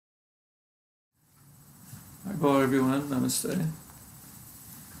Hello everyone, namaste.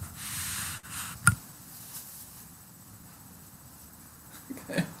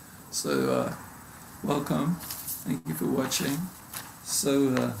 Okay, so welcome, thank you for watching.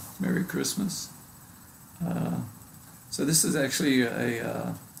 So Merry Christmas. So this is actually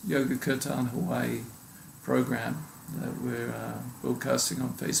a Yoga Kirtan Hawaii program that we're broadcasting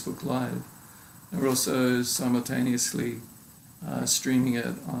on Facebook Live. And we're also simultaneously streaming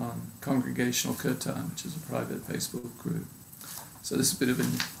it on Congregational Kirtan, which is a private Facebook group. So this is a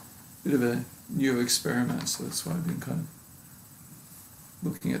bit of a new experiment, so that's why I've been kind of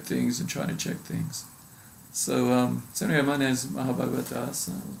looking at things and trying to check things. So anyway, my name is Mahabhagavat,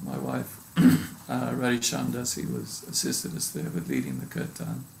 and my wife, Radhisham Dasi, assisted us there with leading the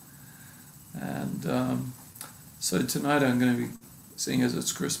Kirtan. And so tonight I'm going to be, seeing as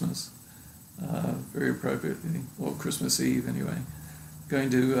it's Christmas, very appropriately, or Christmas Eve anyway, going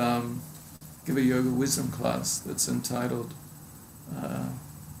to give a yoga wisdom class that's entitled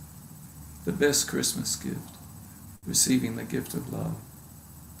The Best Christmas Gift, Receiving the Gift of Love.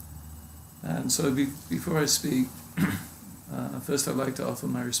 And so before I speak, first I'd like to offer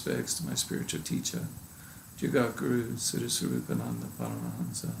my respects to my spiritual teacher, Guru Siddha Swarupananda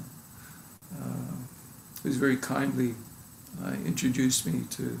Paramahansa, who's very kindly introduced me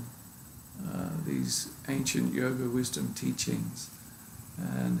to these ancient yoga wisdom teachings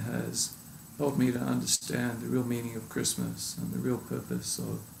and has helped me to understand the real meaning of Christmas and the real purpose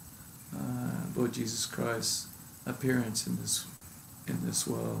of Lord Jesus Christ's appearance in this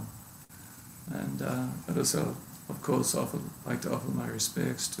world. And I'd also, of course, like to offer my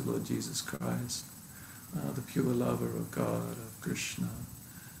respects to Lord Jesus Christ, the pure lover of God, of Krishna.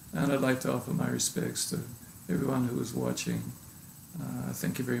 And I'd like to offer my respects to everyone who is watching.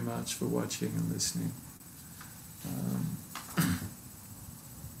 Thank you very much for watching and listening.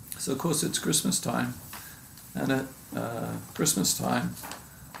 So of course it's Christmas time, and at Christmas time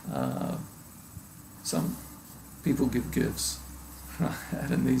some people give gifts, right?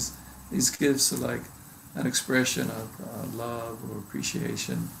 And these gifts are like an expression of love or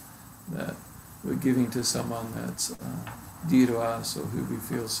appreciation that we're giving to someone that's dear to us or who we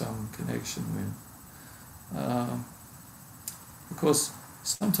feel some connection with. Of course,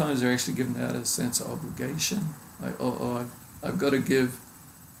 sometimes they're actually given out a sense of obligation, like, I've got to give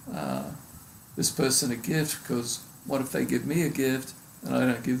this person a gift, because what if they give me a gift and I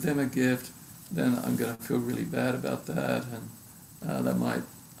don't give them a gift? Then I'm going to feel really bad about that, and that might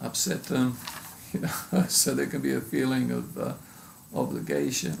upset them, so there can be a feeling of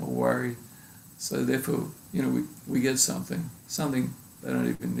obligation or worry. So therefore, we get something they don't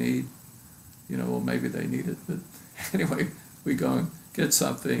even need, or maybe they need it, but anyway, we go and get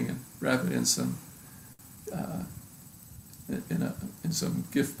something and wrap it in some in some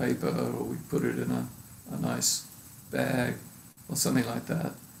gift paper, or we put it in a nice bag or something like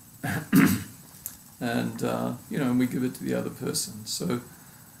that, and and we give it to the other person. So,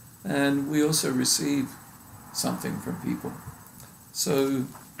 and we also receive something from people. So,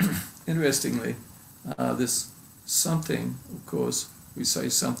 interestingly, this something, of course, we say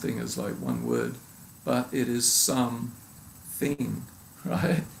something as like one word, but it is some thing,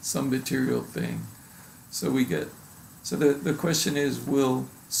 right? Some material thing. So the question is, will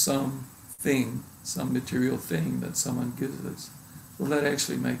some material thing that someone gives us, will that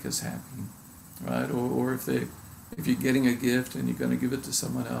actually make us happy, right? Or if you're getting a gift and you're going to give it to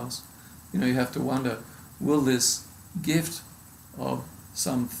someone else, you have to wonder, will this gift of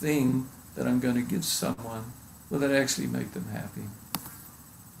something that I'm going to give someone, will that actually make them happy?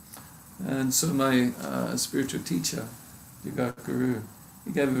 And so my spiritual teacher, Guru,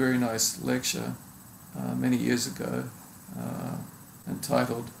 he gave a very nice lecture many years ago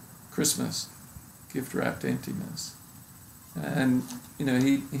entitled Christmas, Gift Wrapped Emptiness. And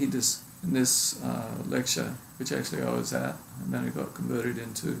he just, in this lecture, which actually I was at, and then it got converted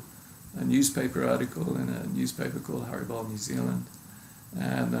into a newspaper article in a newspaper called Haribol New Zealand,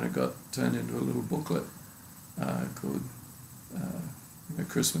 and then it got turned into a little booklet called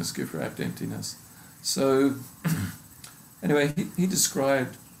Christmas, Gift Wrapped Emptiness. So anyway, he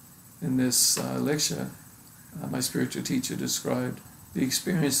described in this lecture, my spiritual teacher described the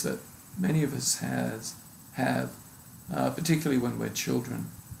experience that many of us have, particularly when we're children,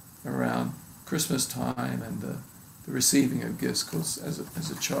 around Christmas time and the receiving of gifts. Because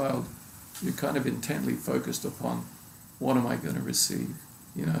as a child, you're kind of intently focused upon, what am I going to receive?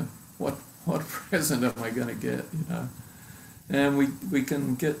 What present am I going to get? And we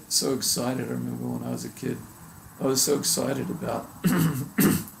can get so excited. I remember when I was a kid, I was so excited about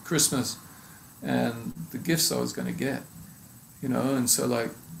Christmas and the gifts I was going to get, and so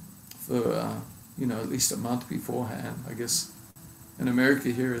like for at least a month beforehand. I guess in America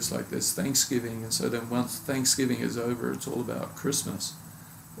here it's like there's Thanksgiving, and so then once Thanksgiving is over, it's all about Christmas.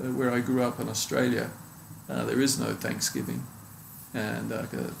 Where I grew up in Australia, there is no Thanksgiving, and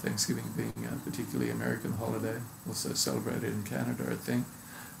Thanksgiving being a particularly American holiday, also celebrated in Canada, I think.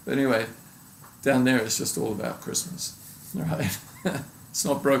 But anyway, down there it's just all about Christmas, right? It's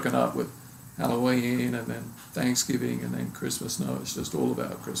not broken up with Halloween and then Thanksgiving and then Christmas. No, it's just all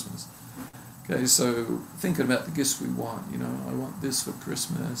about Christmas. Okay, so thinking about the gifts we want, I want this for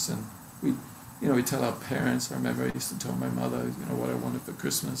Christmas, and we tell our parents. I remember I used to tell my mother, what I wanted for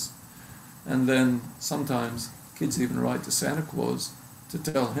Christmas. And then sometimes kids even write to Santa Claus to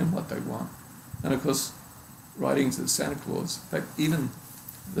tell him what they want. And of course, writing to Santa Claus, in fact, even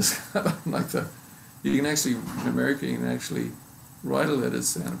this, you can actually, in America, you can actually write a letter to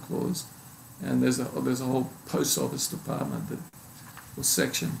Santa Claus, and there's a whole post office department or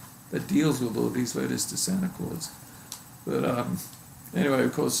section that deals with all these letters to Santa Claus. But anyway,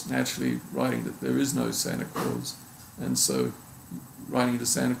 of course, naturally, writing that there is no Santa Claus, and so writing to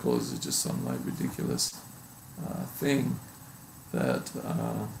Santa Claus is just some ridiculous thing that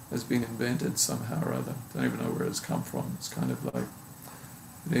has been invented somehow or other. Don't even know where it's come from. It's kind of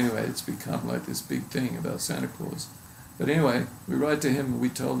but anyway, it's become this big thing about Santa Claus. But anyway, we write to him and we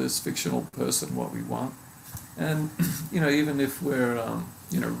tell this fictional person what we want. And, even if we're,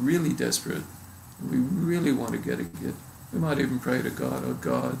 really desperate, we really want to get a gift, we might even pray to God, oh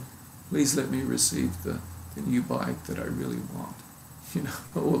God, please let me receive the new bike that I really want,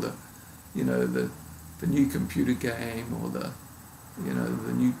 or the new computer game, or the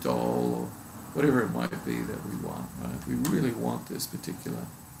new doll, or whatever it might be that we want, right? We really want this particular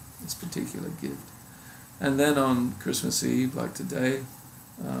gift. And then on Christmas Eve, like today,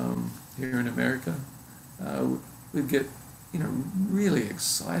 here in America, we get, really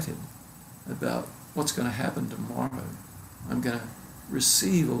excited about what's going to happen tomorrow. I'm going to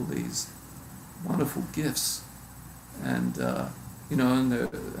receive all these wonderful gifts, and there'd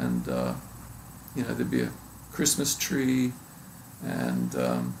be a Christmas tree, and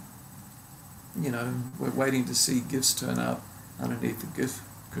we're waiting to see gifts turn up underneath the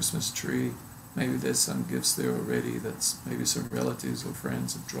Christmas tree. Maybe there's some gifts there already that's maybe some relatives or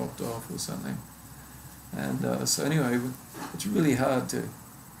friends have dropped off or something. And so anyway, it's really hard to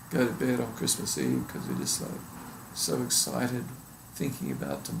go to bed on Christmas Eve because we're just so excited thinking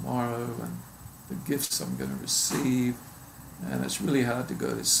about tomorrow and the gifts I'm going to receive. And it's really hard to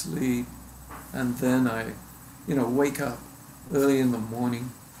go to sleep. And then I, wake up early in the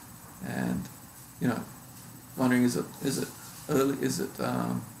morning and, wondering, is it early?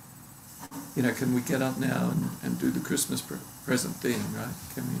 Can we get up now and do the Christmas present thing, right?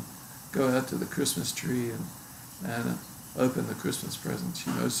 Can we go out to the Christmas tree and open the Christmas presents,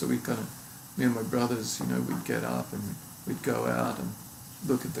 So we me and my brothers, we'd get up and we'd go out and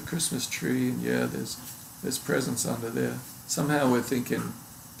look at the Christmas tree, and there's presents under there. Somehow we're thinking,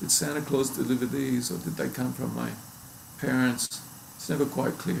 did Santa Claus deliver these, or did they come from my parents? It's never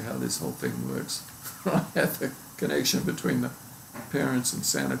quite clear how this whole thing works, right? The connection between the parents and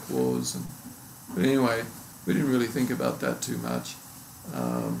Santa Claus. But anyway, we didn't really think about that too much,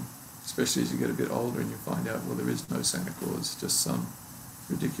 especially as you get a bit older and you find out, well, there is no Santa Claus, just some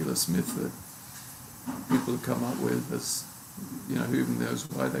ridiculous myth that people have come up with, as, who even knows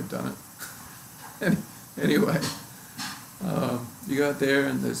why they've done it. Anyway, you go out there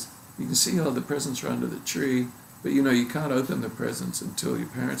and you can see all the presents are under the tree, but you can't open the presents until your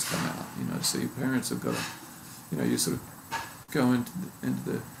parents come out, so your parents have got to, you sort of go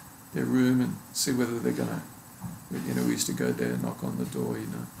into their room and see whether they're going to, we used to go there and knock on the door,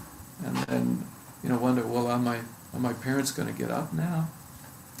 and then, wonder, well, are my parents going to get up now?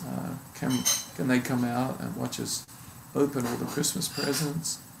 Can they come out and watch us open all the Christmas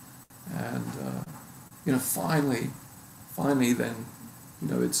presents? And, finally then,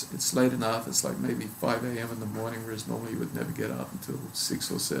 it's late enough, it's like maybe 5 a.m. in the morning, whereas normally you would never get up until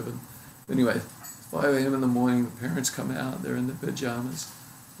 6 or 7. Anyway, 5 a.m. in the morning, the parents come out, they're in their pajamas,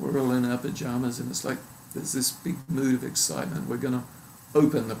 we're all in our pajamas, and it's like there's this big mood of excitement. We're going to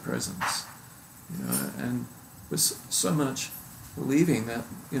open the presents, and with so much believing that,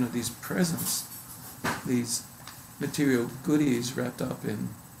 these presents, these material goodies wrapped up in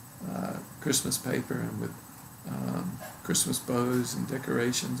Christmas paper and with Christmas bows and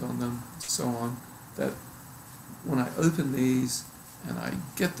decorations on them, and so on, that when I open these and I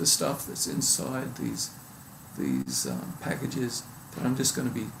get the stuff that's inside these packages, that I'm just going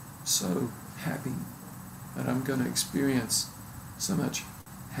to be so happy, that I'm going to experience so much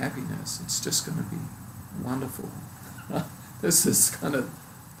happiness. It's just going to be wonderful. This is kind of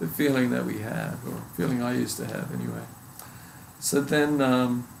the feeling that we have, or feeling I used to have anyway. So then,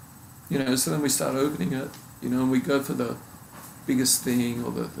 so then we start opening it, and we go for the biggest thing,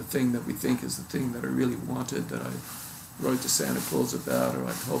 or the thing that we think is the thing that I really wanted, that I wrote to Santa Claus about, or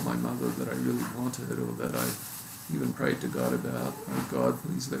I told my mother that I really wanted, or that I even prayed to God about. Oh God,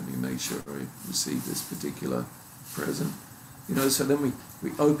 please let me make sure I receive this particular present. So then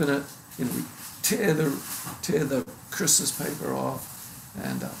we open it, we tear the Christmas paper off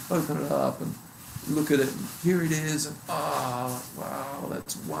and open it up and look at it, and here it is, and wow,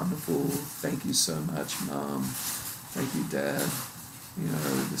 that's wonderful. Thank you so much, Mom. Thank you, Dad.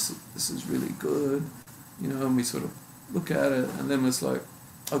 This is really good. And we sort of look at it, and then it's like,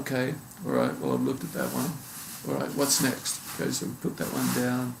 okay, all right, well, I've looked at that one. All right, what's next? Okay, so we put that one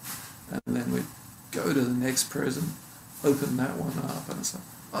down, and then we go to the next present, open that one up, and it's like,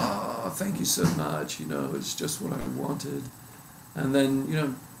 thank you so much. It's just what I wanted. And then,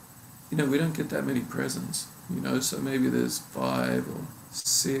 we don't get that many presents, so maybe there's 5 or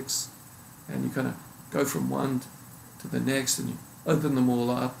 6, and you kind of go from one to the next, and you open them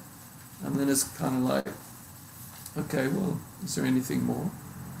all up, and then it's kind of like, okay, well, is there anything more?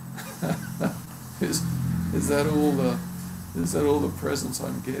 Is that all the presents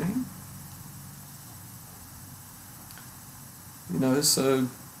I'm getting? So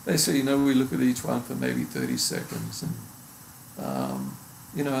basically, we look at each one for maybe 30 seconds, and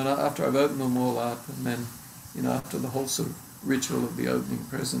and after I've opened them all up, and then, after the whole sort of ritual of the opening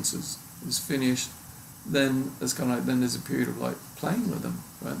presents is finished, then it's kind of like, then there's a period of like playing with them,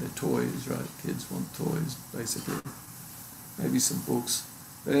 right? They're toys, right? Kids want toys, basically. Maybe some books.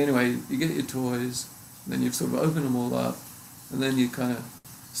 But anyway, you get your toys, then you've sort of opened them all up, and then you kind of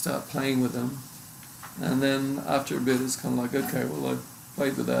start playing with them. And then after a bit, it's kind of like, okay, well, I've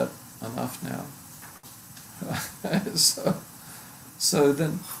played with that enough now. So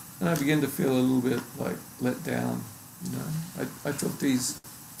then I begin to feel a little bit like let down. I thought these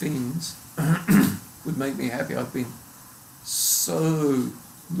things would make me happy. I've been so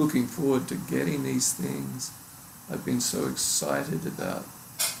looking forward to getting these things. I've been so excited about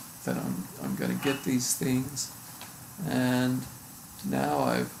that I'm going to get these things, and now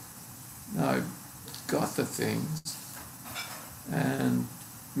I've got the things, and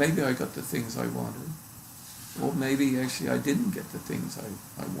maybe I got the things I wanted, or maybe actually I didn't get the things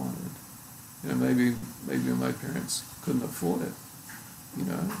I wanted. Maybe my parents couldn't afford it,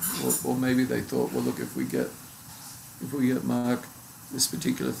 or maybe they thought, well, look, if we get Mark this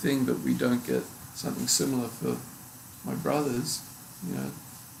particular thing, but we don't get something similar for my brothers,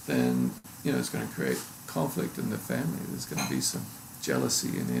 then it's going to create conflict in the family. There's going to be some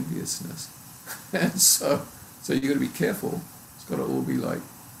jealousy and enviousness, and so you got to be careful. It's got to all be like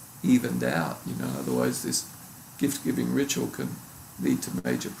evened out, Otherwise, this gift-giving ritual can lead to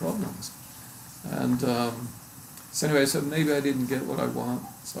major problems. And so anyway, so maybe I didn't get what I want,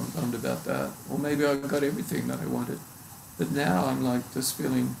 so I'm bummed about that. Or maybe I got everything that I wanted. But now I'm like just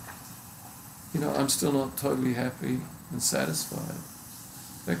feeling, I'm still not totally happy and satisfied.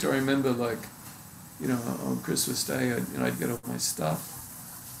 In fact, I remember on Christmas Day, I'd get all my stuff.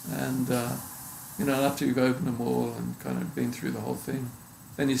 And, after you've opened them all and kind of been through the whole thing,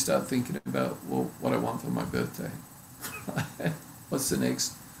 then you start thinking about, well, what I want for my birthday. What's the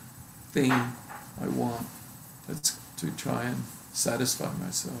next thing I want? That's to try and satisfy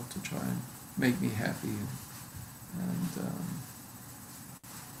myself, to try and make me happy.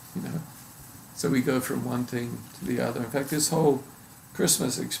 So we go from one thing to the other. In fact, this whole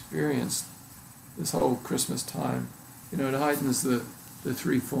Christmas experience, this whole Christmas time, it heightens the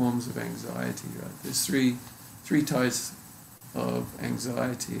 3 forms of anxiety, right? There's three types of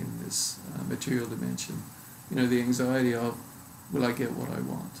anxiety in this material dimension. The anxiety of, will I get what I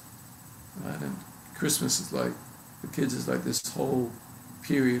want? Right? And Christmas is like, the kids is like this whole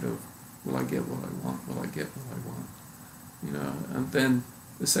period of, will I get what I want? Will I get what I want? And then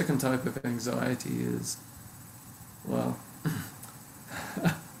the second type of anxiety is, well,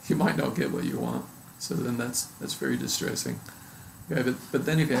 you might not get what you want. So then that's very distressing. Okay, but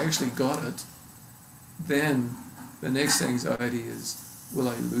then if you actually got it, then the next anxiety is, will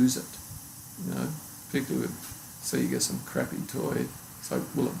I lose it? Particularly with, say you get some crappy toy, it's like,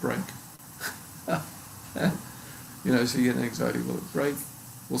 will it break? So you get an anxiety, will it break?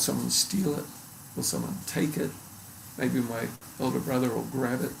 Will someone steal it? Will someone take it? Maybe my older brother will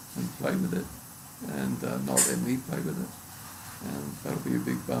grab it and play with it and not let me play with it. And that'll be a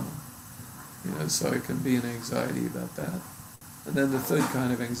big bummer. So it can be an anxiety about that. And then the third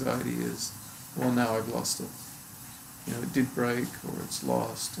kind of anxiety is, well, now I've lost it. It did break, or it's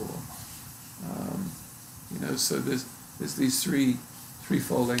lost, or, so there's these three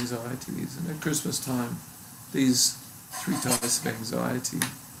threefold anxieties. And at Christmas time, these three types of anxiety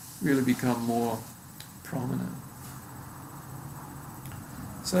really become more prominent.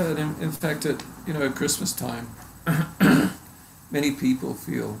 So that in fact, at Christmas time, many people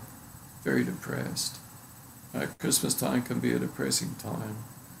feel very depressed. Christmas time can be a depressing time.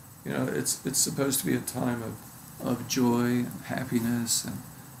 It's supposed to be a time of joy and happiness and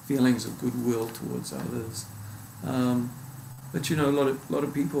feelings of goodwill towards others. But a lot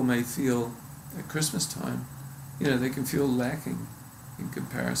of people may feel at Christmas time, they can feel lacking in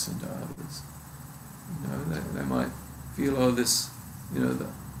comparison to others. They might feel, this, the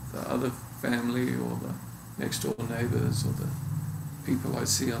other family or the next door neighbors or the people I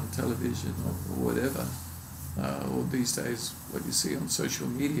see on television or whatever. Or these days, what you see on social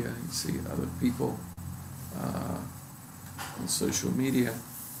media, you see other people on social media.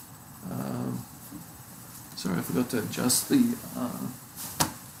 Sorry, I forgot to adjust the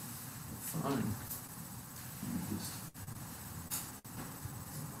phone.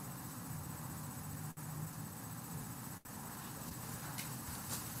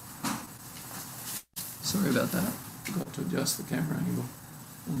 Sorry about that. Forgot to adjust the camera angle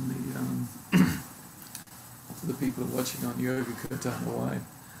on the for the people watching on Yoga Hawaii.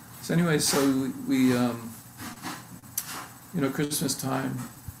 So anyway, so we Christmas time,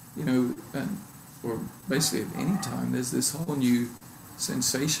 or basically at any time, there's this whole new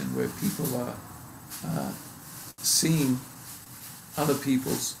sensation where people are seeing other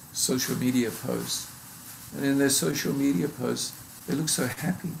people's social media posts, and in their social media posts they look so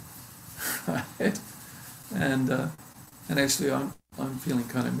happy, right? And actually I'm feeling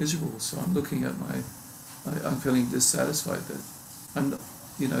kind of miserable, so I'm looking at I'm feeling dissatisfied that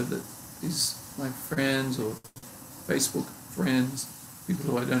that these my friends or Facebook friends, people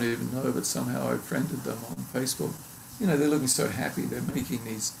who I don't even know, but somehow I've friended them on Facebook, they're looking so happy, they're making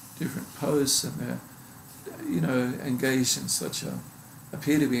these different posts, and they're, engaged in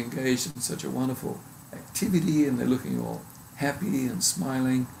appear to be engaged in such a wonderful activity, and they're looking all happy and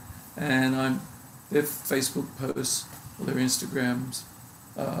smiling, and their Facebook posts or their Instagrams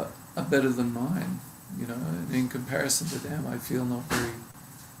are better than mine, and in comparison to them, I feel not very,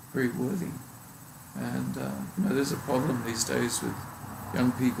 very worthy. And, there's a problem these days with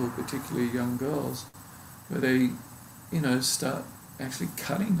young people, particularly young girls, where they, start actually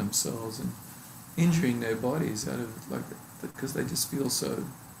cutting themselves and injuring their bodies because they just feel so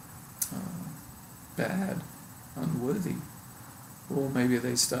bad, unworthy. Or maybe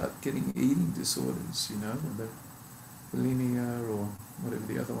they start getting eating disorders, the bulimia or whatever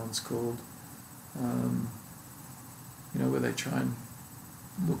the other one's called, where they try and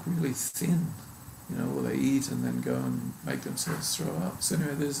look really thin, or they eat and then go and make themselves throw up. So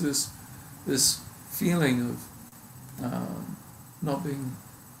anyway, there's this feeling of not being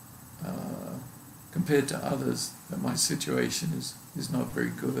compared to others, that my situation is not very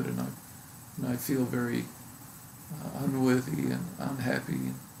good, and I feel very unworthy and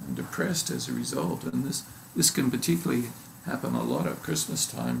unhappy and depressed as a result. And this can particularly happen a lot at Christmas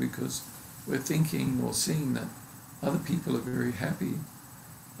time, because we're thinking or seeing that other people are very happy.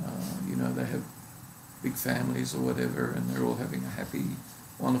 They have big families or whatever, and they're all having a happy,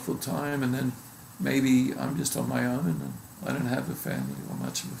 wonderful time, and then maybe I'm just on my own and I don't have a family or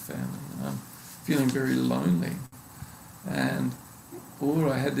much of a family, and I'm feeling very lonely. Or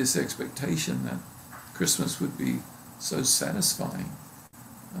I had this expectation that Christmas would be so satisfying,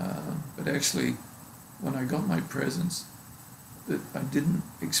 but actually when I got my presents, that I didn't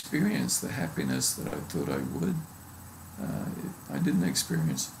experience the happiness that I thought I would. I didn't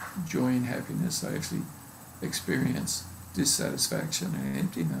experience joy and happiness. I actually experienced dissatisfaction and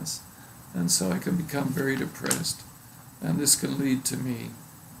emptiness, and so I can become very depressed, and this can lead to me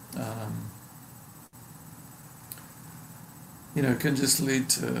can just lead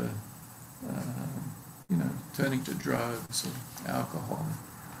to turning to drugs or alcohol,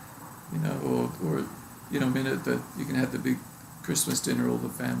 or a minute that you can have the big Christmas dinner, all the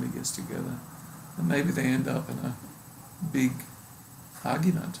family gets together, and maybe they end up in a big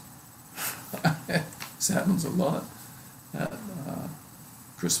argument. This happens a lot at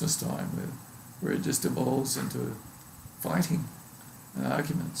Christmas time, where it just evolves into fighting and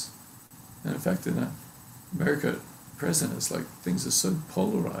arguments. And in fact, in America at present, it's like things are so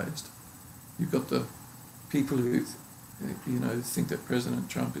polarized. You've got the people who think that President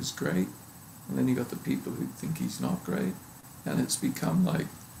Trump is great, and then you've got the people who think he's not great. And it's become like,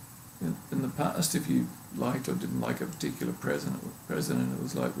 in the past, if you liked or didn't like a particular president, it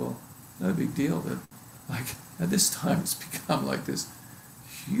was like, well, no big deal. But like at this time, it's become like this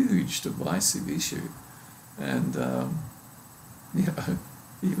huge divisive issue, and You know,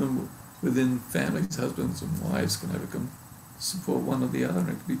 even within families, husbands and wives can have support one or the other, and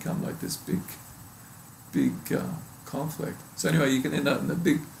it can become like this big conflict. So anyway, you can end up in a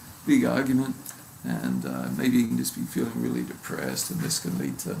big argument, and maybe you can just be feeling really depressed, and this can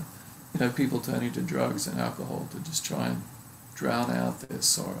lead to, people turning to drugs and alcohol to just try and drown out their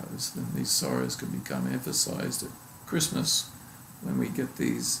sorrows. And these sorrows can become emphasized at Christmas when we get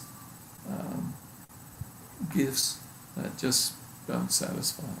these gifts that just don't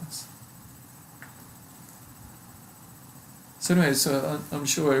satisfy us. So anyway, I'm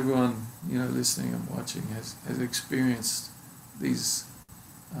sure everyone, listening and watching has experienced these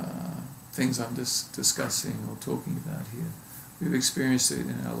things I'm just discussing or talking about here. We've experienced it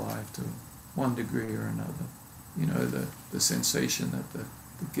in our life to one degree or another. The sensation that the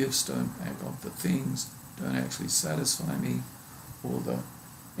gifts of the things don't actually satisfy me, or the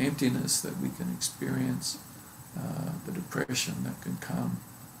emptiness that we can experience, the depression that can come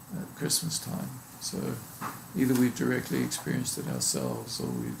at Christmas time. So either we've directly experienced it ourselves, or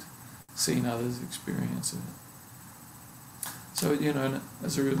we've seen others experience it. So,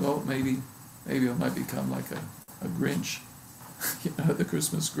 as a result, maybe I might become like a Grinch, the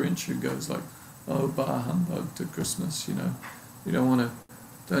Christmas Grinch who goes like, oh, bah humbug to Christmas, You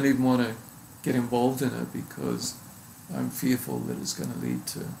don't even want to get involved in it because I'm fearful that it's going to lead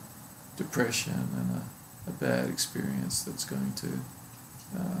to depression and a bad experience that's going to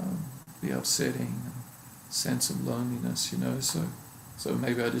be upsetting, and sense of loneliness, so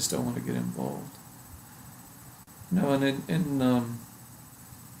maybe I just don't want to get involved. And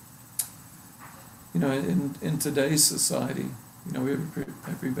in today's society, we have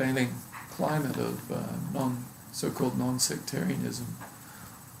a prevailing climate of so-called non-sectarianism,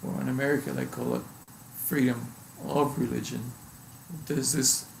 or in America they call it freedom of religion. There's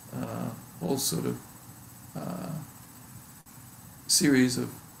this whole sort of series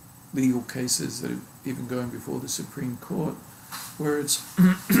of legal cases that are even going before the Supreme Court, where it's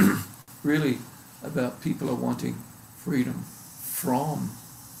really about people are wanting freedom from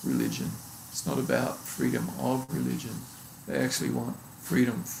religion. It's not about freedom of religion. They actually want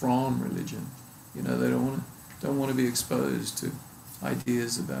freedom from religion. They don't want to be exposed to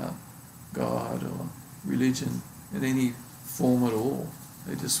ideas about God or religion in any form at all.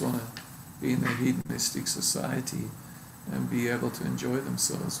 They just want to be in a hedonistic society and be able to enjoy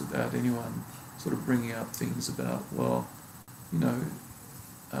themselves without anyone sort of bringing up things about, well,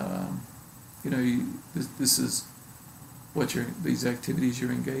 this is what these activities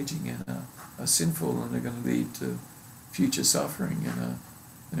you're engaging in are sinful, and they're going to lead to future suffering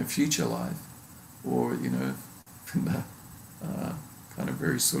in a future life, or from the kind of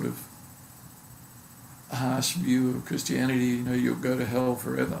very sort of harsh view of Christianity, you'll go to hell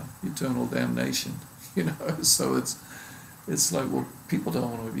forever, eternal damnation, so it's like, well, people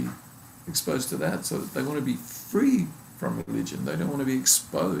don't want to be exposed to that, so they want to be free from religion. They don't want to be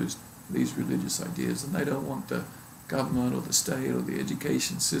exposed to these religious ideas, and they don't want the government or the state or the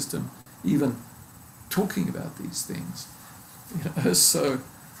education system even talking about these things. So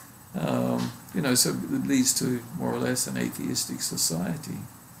it leads to more or less an atheistic society,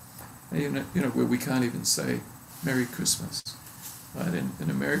 where we can't even say Merry Christmas. Right? In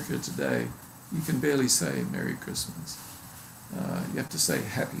America today, you can barely say Merry Christmas. You have to say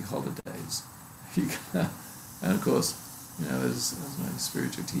Happy Holidays. And of course, as my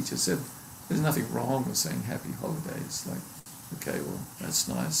spiritual teacher said, there's nothing wrong with saying Happy Holidays. Like, okay, well, that's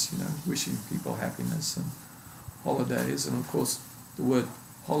nice, wishing people happiness and holidays. And of course, the word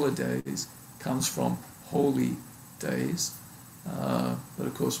holidays comes from holy days. But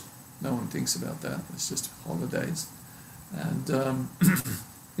of course, no one thinks about that. It's just holidays. And,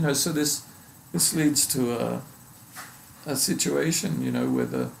 so this leads to a situation, where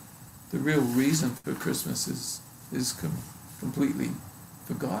the real reason for Christmas is completely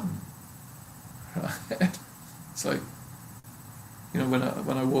forgotten. Right? It's like, when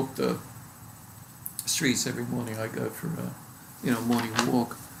I walk the streets every morning, I go for a morning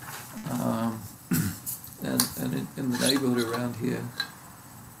walk, and in the neighborhood around here,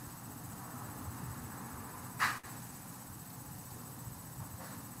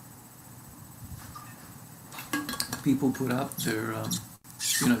 people put up their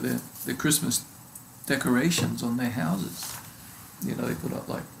Christmas decorations on their houses. They put up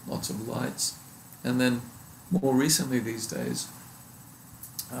like lots of lights, and then more recently these days,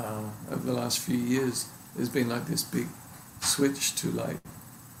 over the last few years, there's been like this big switch to like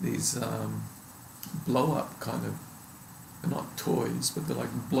these blow-up kind of, they're not toys, but they're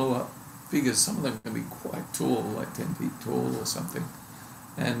like blow-up figures. Some of them can be quite tall, like 10 feet tall or something,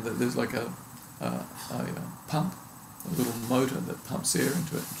 and there's like a pump a little motor that pumps air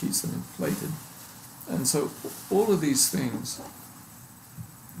into it and keeps them inflated. And so all of these things,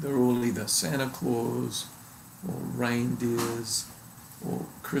 they're all either Santa Claus or reindeers or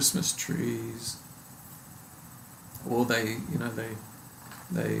Christmas trees, or they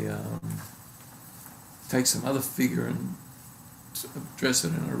take some other figure and dress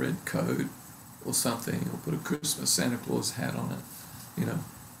it in a red coat or something, or put a Christmas Santa Claus hat on it,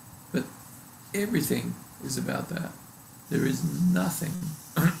 But everything is about that. There is nothing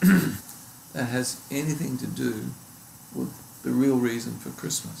that has anything to do with the real reason for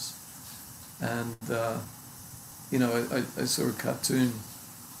Christmas. And, I saw a cartoon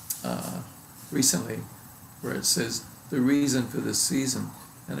recently where it says the reason for this season,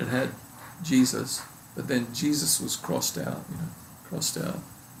 and it had Jesus, but then Jesus was crossed out,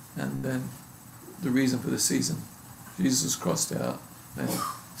 and then the reason for the season, Jesus was crossed out, then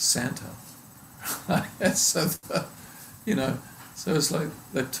Santa. So it's like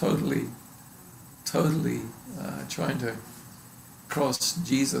they're totally trying to cross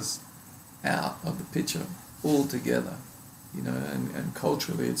Jesus out of the picture altogether, and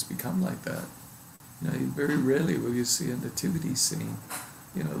culturally it's become like that. Very rarely will you see a nativity scene,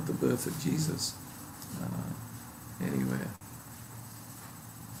 the birth of Jesus anywhere.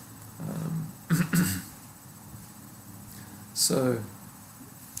 So,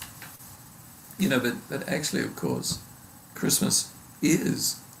 but actually, of course, Christmas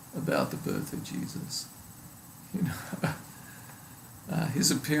is about the birth of Jesus.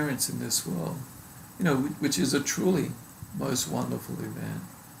 His appearance in this world, which is a truly most wonderful event,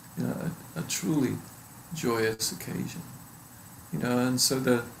 a truly joyous occasion, and so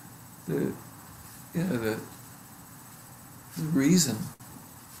the reason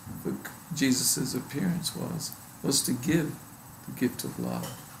for Jesus' appearance was to give the gift of love,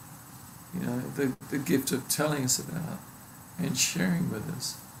 the gift of telling us about and sharing with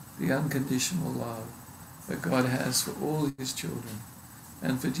us the unconditional love that God has for all his children,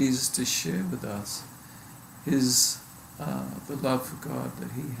 and for Jesus to share with us his the love for God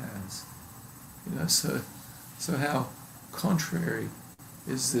that he has. So how contrary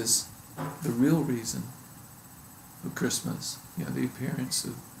is this the real reason for Christmas, the appearance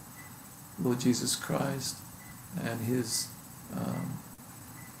of Lord Jesus Christ and his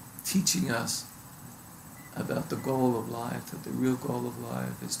teaching us about the goal of life, that the real goal of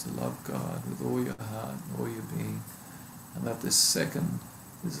life is to love God with all your heart and all your being, and that the second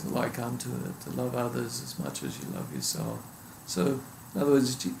is like unto it, to love others as much as you love yourself. So, in other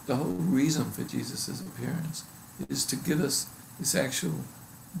words, the whole reason for Jesus' appearance is to give us this actual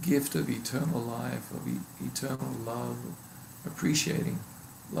gift of eternal life, of eternal love, of appreciating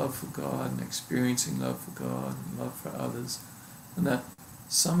love for God and experiencing love for God and love for others, and that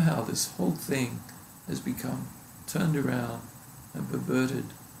somehow this whole thing has become turned around and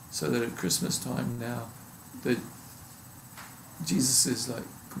perverted, so that at Christmas time now that Jesus is like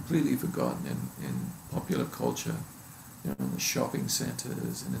completely forgotten in popular culture, in the shopping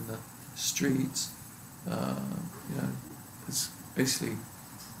centers and in the streets. It's basically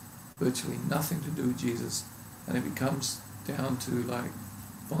virtually nothing to do with Jesus, and it becomes down to like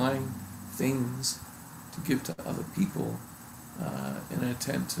buying things to give to other people in an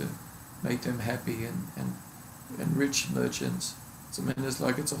attempt to make them happy, and rich merchants. So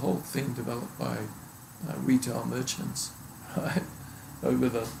it's a whole thing developed by retail merchants, right? Over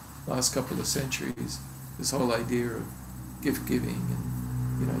the last couple of centuries, this whole idea of gift giving,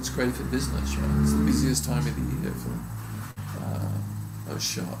 and it's great for business, right? It's the busiest time of the year for those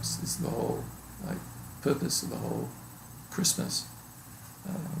shops. It's the whole purpose of the whole Christmas.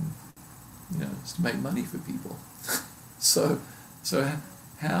 It's to make money for people. So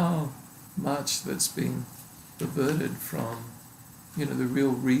how much that's been diverted from the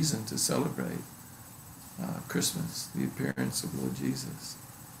real reason to celebrate Christmas, the appearance of Lord Jesus.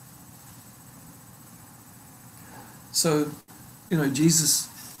 So, Jesus,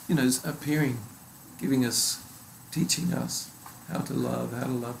 is appearing, giving us, teaching us how to love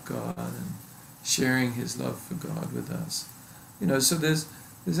God, and sharing his love for God with us. So there's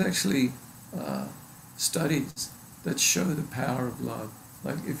actually studies that show the power of love.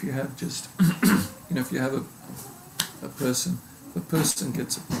 Like if you have just, if you have a person, the person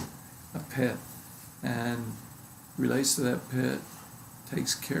gets a pet and relates to that pet,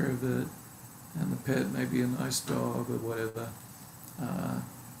 takes care of it, and the pet may be a nice dog or whatever,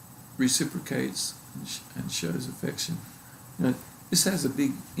 reciprocates and shows affection. This has a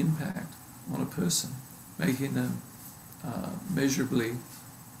big impact on a person, making them measurably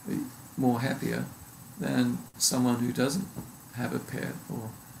more happier than someone who doesn't have a pet or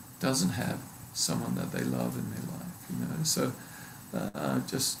doesn't have someone that they love in their life. So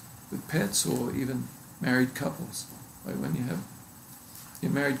just with pets or even married couples, like when you have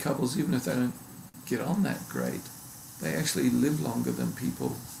your married couples, even if they don't get on that great, they actually live longer than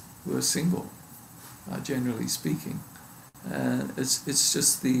people who are single, generally speaking. And it's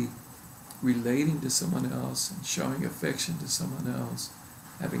just the relating to someone else and showing affection to someone else,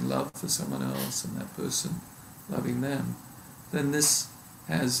 having love for someone else, and that person loving them. Then this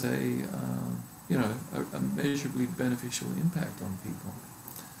has a measurably beneficial impact on people.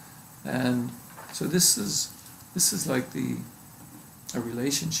 And so this is like a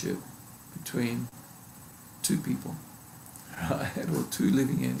relationship between two people, right, or two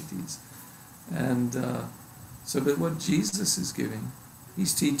living entities. And but what Jesus is giving,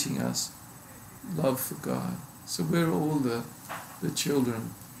 he's teaching us love for God. So we're all the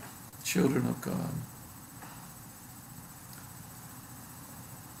children of God.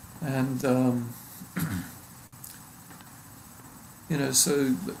 And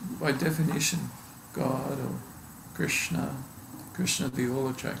so by definition, God or Krishna, the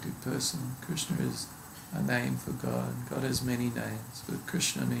all-attractive person. Krishna is a name for God. God has many names, but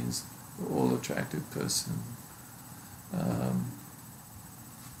Krishna means the all-attractive person.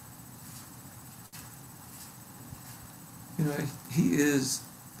 He is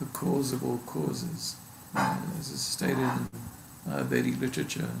the cause of all causes. As is stated in Vedic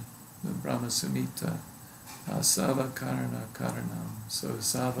literature, the Brahma Samhita, Sava Karana Karanam. So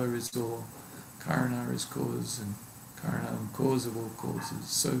Sava is all, Karana is cause, and Karanam, cause of all causes.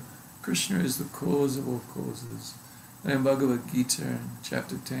 So Krishna is the cause of all causes. And in Bhagavad Gita, in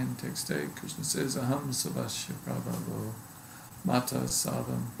chapter 10, text 8, Krishna says, Aham Savasya Prabhavo Mata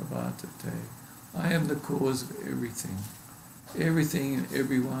Savam Prabhatate. I am the cause of everything. Everything and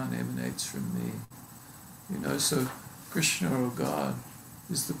everyone emanates from me. So Krishna or God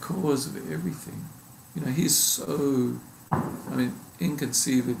is the cause of everything. He's so,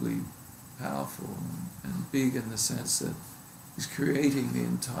 inconceivably powerful and big in the sense that he's creating the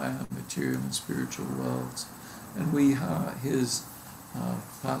entire material and spiritual worlds, and we are his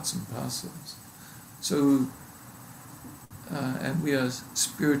parts and parcels. So, and we are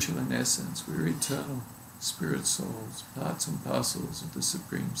spiritual in essence. We're eternal spirit souls, parts and parcels of the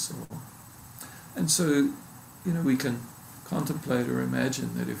Supreme Soul. And so, we can contemplate or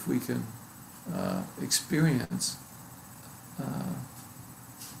imagine that if we can experience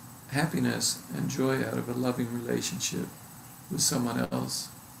happiness and joy out of a loving relationship with someone else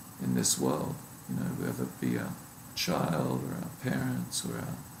in this world, whether it be our child or our parents or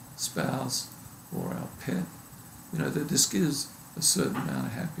our spouse or our pet, that this gives a certain amount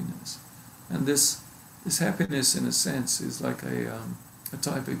of happiness. And this happiness, in a sense, is like a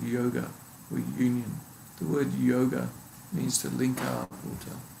type of yoga or union. The word yoga means to link up or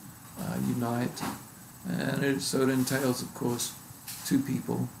to unite, and it entails, of course, two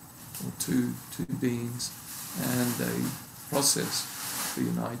people or two beings and a process for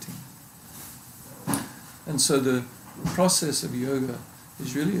uniting. And so the process of yoga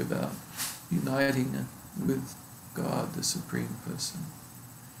is really about uniting with God, the Supreme Person.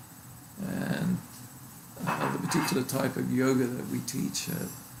 And the particular type of yoga that we teach at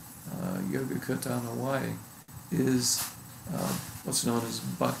Yoga Kirtan Hawaii is what's known as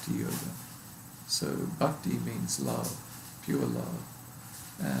Bhakti Yoga. So Bhakti means love, pure love.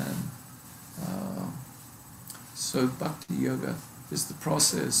 And so Bhakti Yoga is the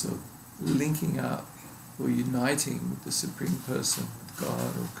process of linking up or uniting with the Supreme Person, with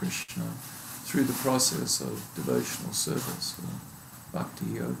God or Krishna, through the process of devotional service or Bhakti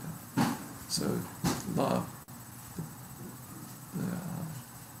Yoga. So love,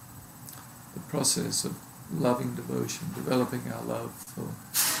 the process of loving devotion, developing our love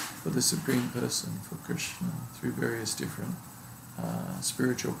for the Supreme Person, for Krishna, through various different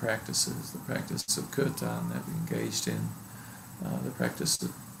spiritual practices, the practice of kirtan that we engaged in, the practice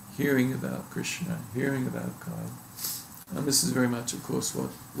of hearing about Krishna, hearing about God. And this is very much, of course,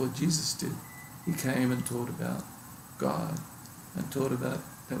 what Jesus did. He came and taught about God and taught about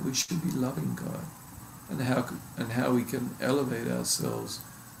that we should be loving God and how we can elevate ourselves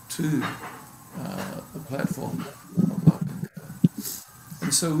to the platform of loving God.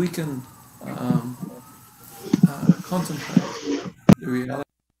 And so we can contemplate the reality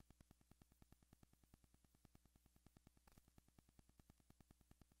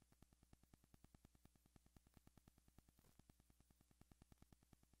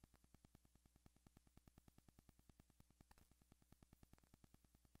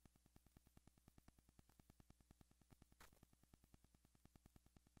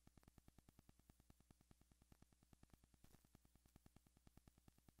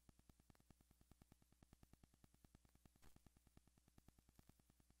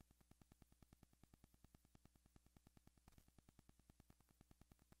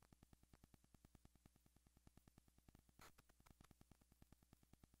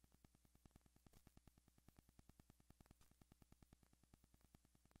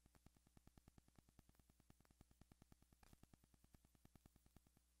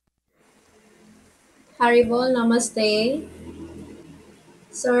Haribol, namaste.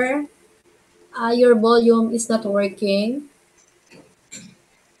 Sir, your volume is not working.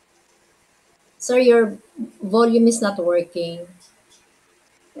 Sir, your volume is not working.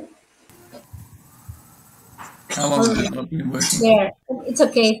 How long All has it right. not been working? There. It's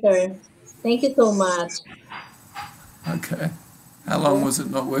okay, sir. Thank you so much. Okay. How long Yeah, was it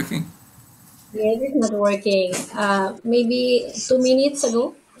not working? yeah, it is not working. Maybe 2 minutes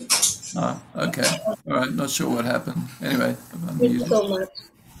ago. Ah, okay. All right. Not sure what happened. Anyway, I'm Thank you unmuted. so much.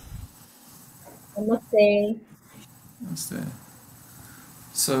 Namaste. That's there.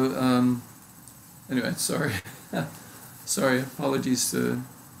 So, anyway, sorry. Sorry, apologies to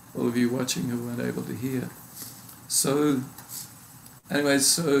all of you watching who weren't able to hear. So, anyway,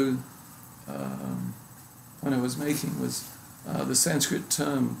 what I was making was the Sanskrit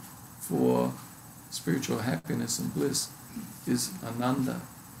term for spiritual happiness and bliss is ananda,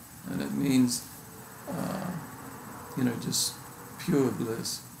 and it means, uh, just pure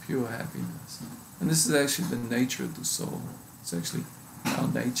bliss, pure happiness. And this is actually the nature of the soul. It's actually our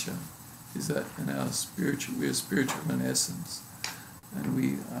nature, is that in our spiritual, we are spiritual in essence, and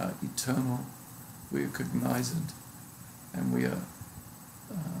we are eternal, we are cognizant, and we are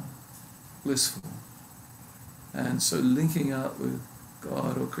uh, blissful. And so linking up with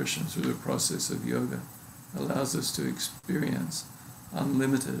God or Krishna through the process of yoga allows us to experience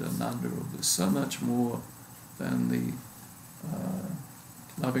unlimited ananda or bliss, so much more than the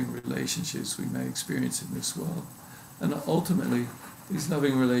loving relationships we may experience in this world. And ultimately, these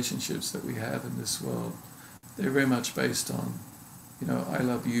loving relationships that we have in this world, they're very much based on, I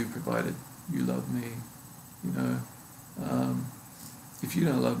love you provided you love me. You know, if you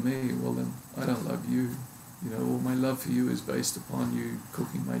don't love me, well then I don't love you. All my love for you is based upon you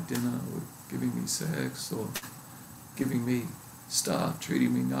cooking my dinner or giving me sex or giving me stuff,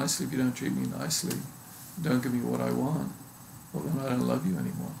 treating me nicely. If you don't treat me nicely, don't give me what I want, well then I don't love you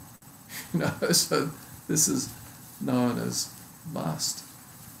anymore. So this is known as lust.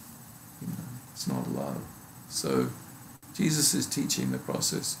 It's not love. So Jesus is teaching the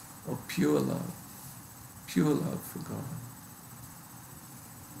process of pure love for God.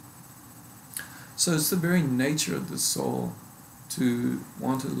 So it's the very nature of the soul to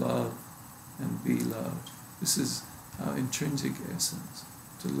want to love and be loved. This is our intrinsic essence.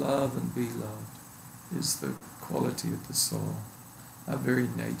 To love and be loved is the quality of the soul, our very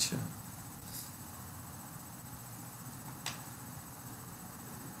nature.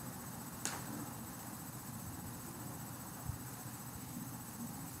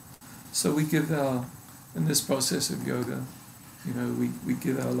 So we give in this process of yoga, we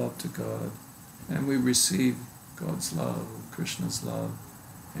give our love to God and we receive God's love or Krishna's love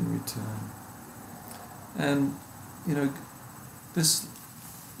in return. And, this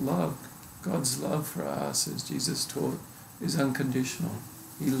love, God's love for us, as Jesus taught, is unconditional.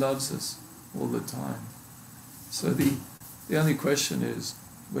 He loves us all the time. So the only question is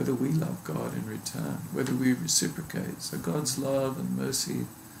whether we love God in return, whether we reciprocate. So God's love and mercy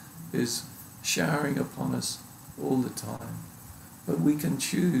is showering upon us all the time. But we can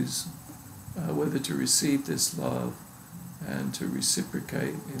choose whether to receive this love and to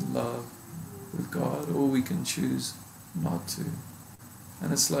reciprocate in love with God, or we can choose not to.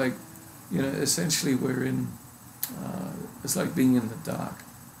 And it's like, essentially we're it's like being in the dark.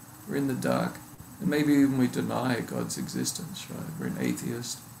 We're in the dark, and maybe even we deny God's existence, right? We're an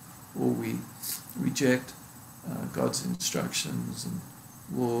atheist, or we reject God's instructions and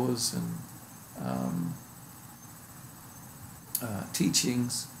laws and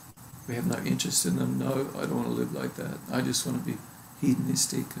teachings. We have no interest in them. No, I don't want to live like that. I just want to be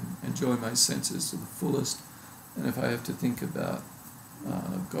hedonistic and enjoy my senses to the fullest. And if I have to think about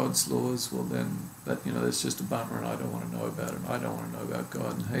God's laws, well then, that's just a bummer and I don't want to know about it. And I don't want to know about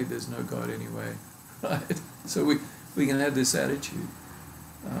God. And hey, there's no God anyway, right? So we can have this attitude,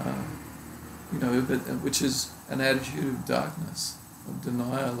 which is an attitude of darkness, of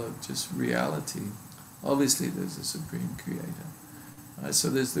denial of just reality. Obviously, there's a supreme creator.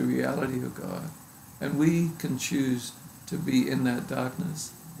 So there's the reality of God. And we can choose to be in that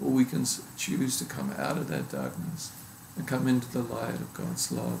darkness, or we can choose to come out of that darkness and come into the light of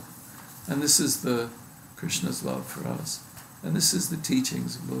God's love. And this is the Krishna's love for us. And this is the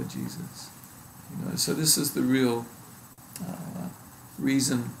teachings of Lord Jesus. So this is the real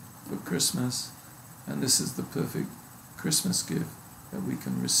reason for Christmas. And this is the perfect Christmas gift that we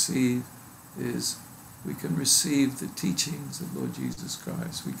can receive, is we can receive the teachings of Lord Jesus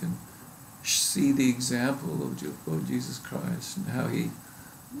Christ. We can see the example of Lord Jesus Christ and how he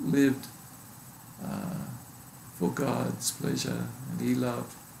lived for God's pleasure, and he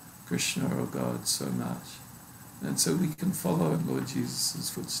loved Krishna or God so much. And so we can follow in Lord Jesus'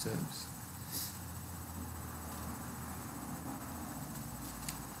 footsteps.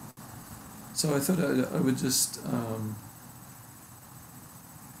 So I thought I would just I'm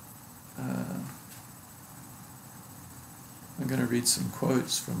going to read some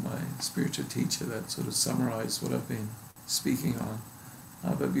quotes from my spiritual teacher that sort of summarize what I've been speaking on.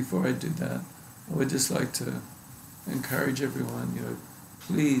 But before I do that, I would just like to encourage everyone,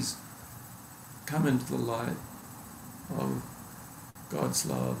 please come into the light of God's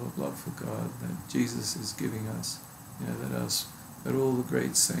love, of love for God that Jesus is giving us, that all the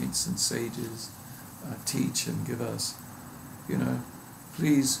great saints and sages teach and give us.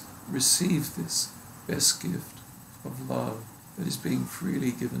 Please receive this best gift of love that is being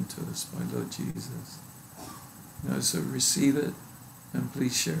freely given to us by Lord Jesus. So receive it and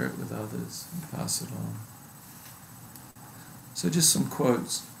please share it with others and pass it on. So just some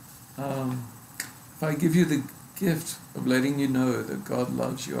quotes. If I give you the gift of letting you know that God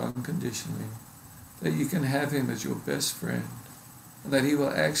loves you unconditionally, that you can have him as your best friend, and that he will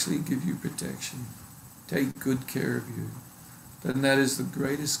actually give you protection, take good care of you, then that is the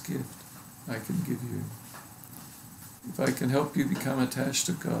greatest gift I can give you. If I can help you become attached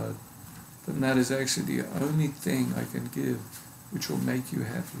to God, then that is actually the only thing I can give which will make you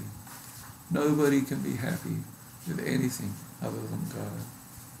happy. Nobody can be happy with anything other than God.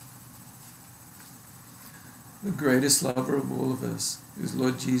 The greatest lover of all of us is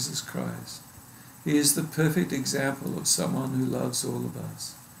Lord Jesus Christ. He is the perfect example of someone who loves all of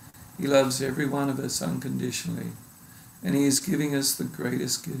us. He loves every one of us unconditionally, and he is giving us the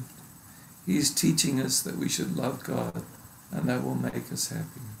greatest gift. He is teaching us that we should love God, and that will make us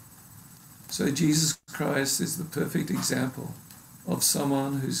happy. So Jesus Christ is the perfect example of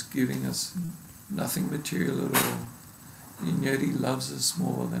someone who's giving us nothing material at all, and yet he loves us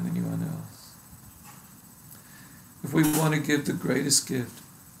more than anyone else. If we want to give the greatest gift,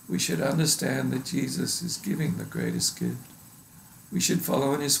 we should understand that Jesus is giving the greatest gift. We should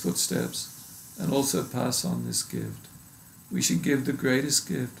follow in his footsteps and also pass on this gift. We should give the greatest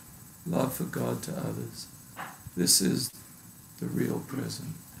gift, love for God, to others. This is the real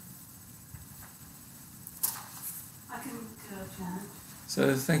present. I can go, Janet.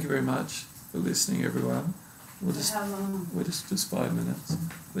 So thank you very much for listening, everyone. How long? We're just 5 minutes.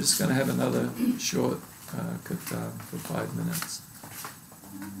 We're just going to have another short kirtan for 5 minutes.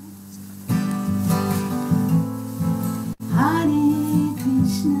 Hare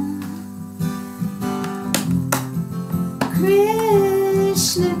Krishna,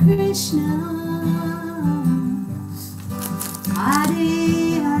 Krishna Krishna, Hare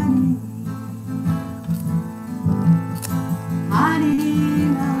Hare, Hare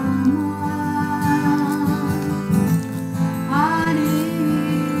Rama, Hare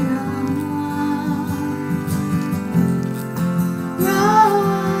Rama, Rama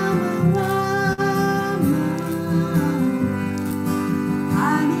Rama,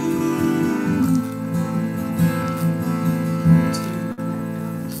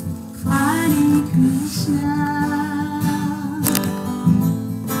 Hare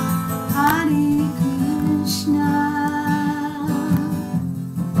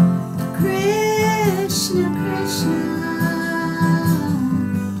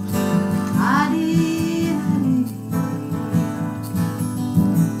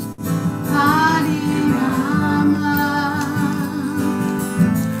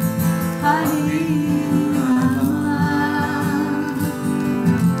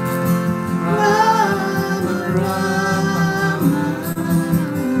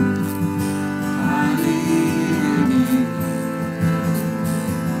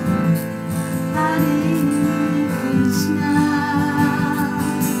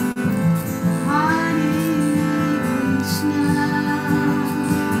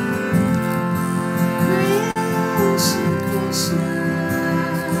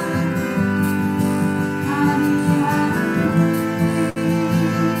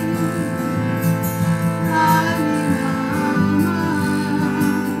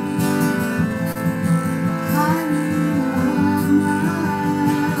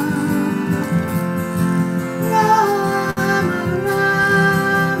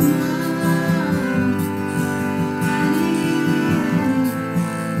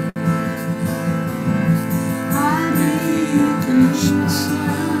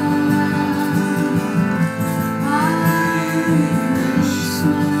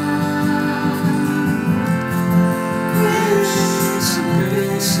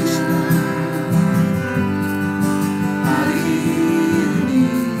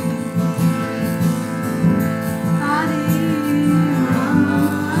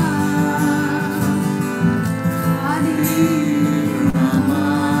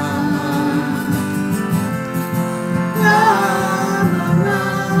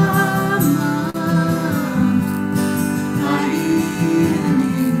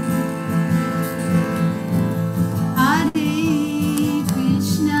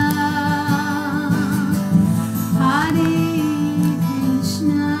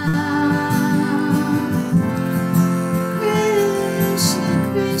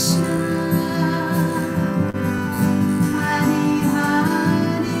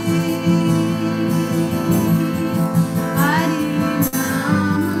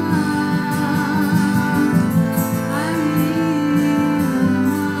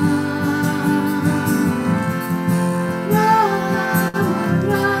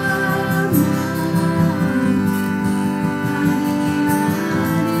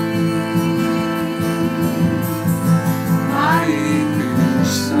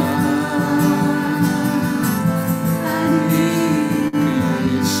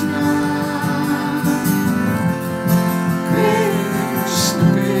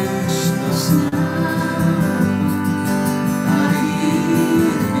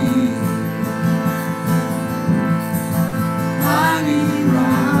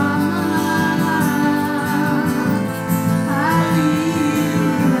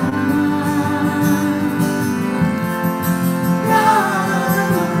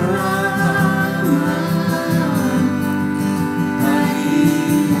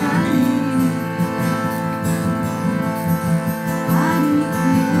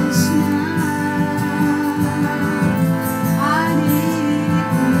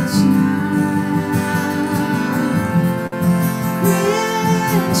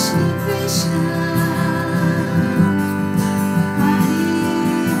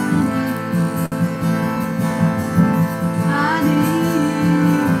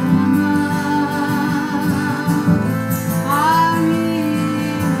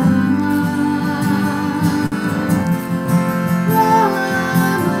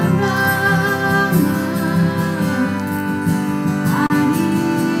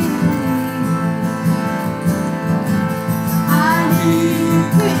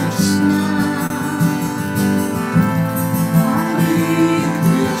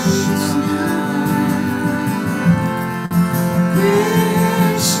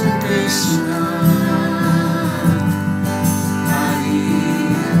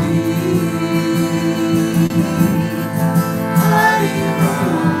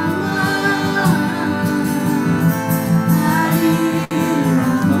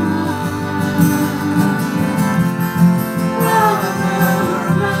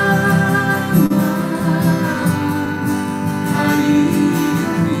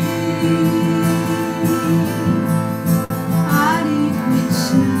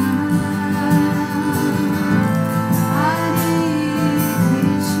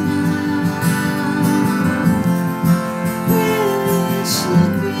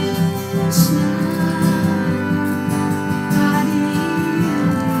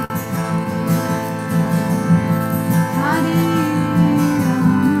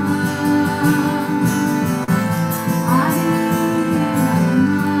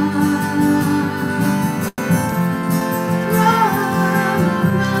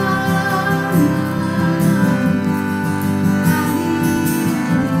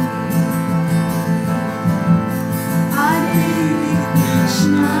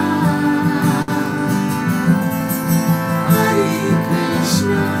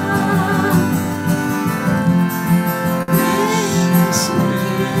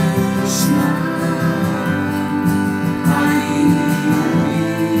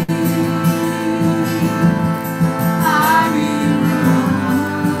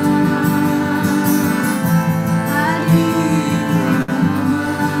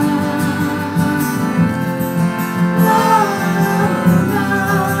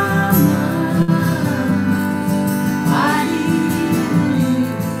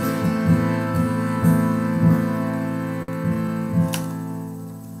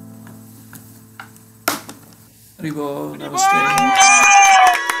Haribo, namaste.